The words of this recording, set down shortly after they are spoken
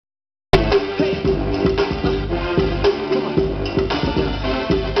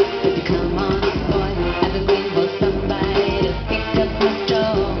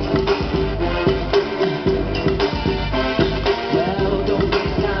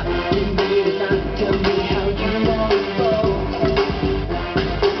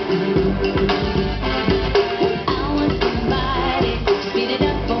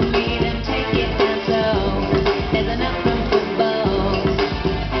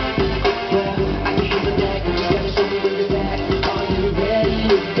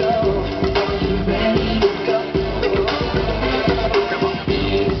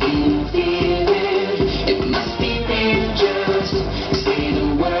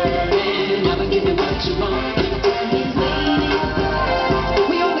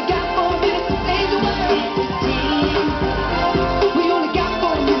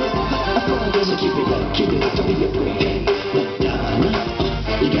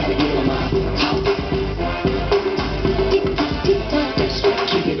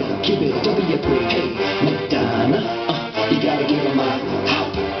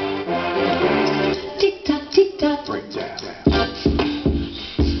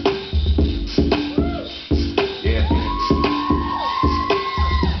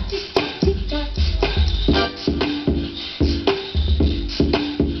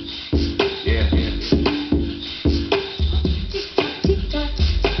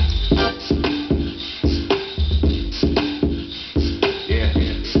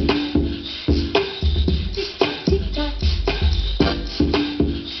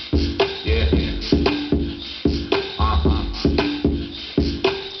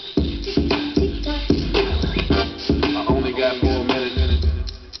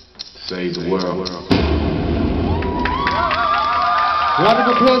saves the world. Round of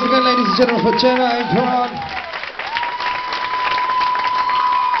applause again, ladies and gentlemen, for Jenna and Prague.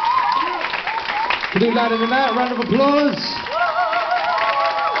 Can you do louder than that? Round of applause.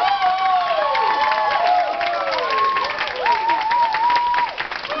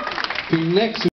 Next.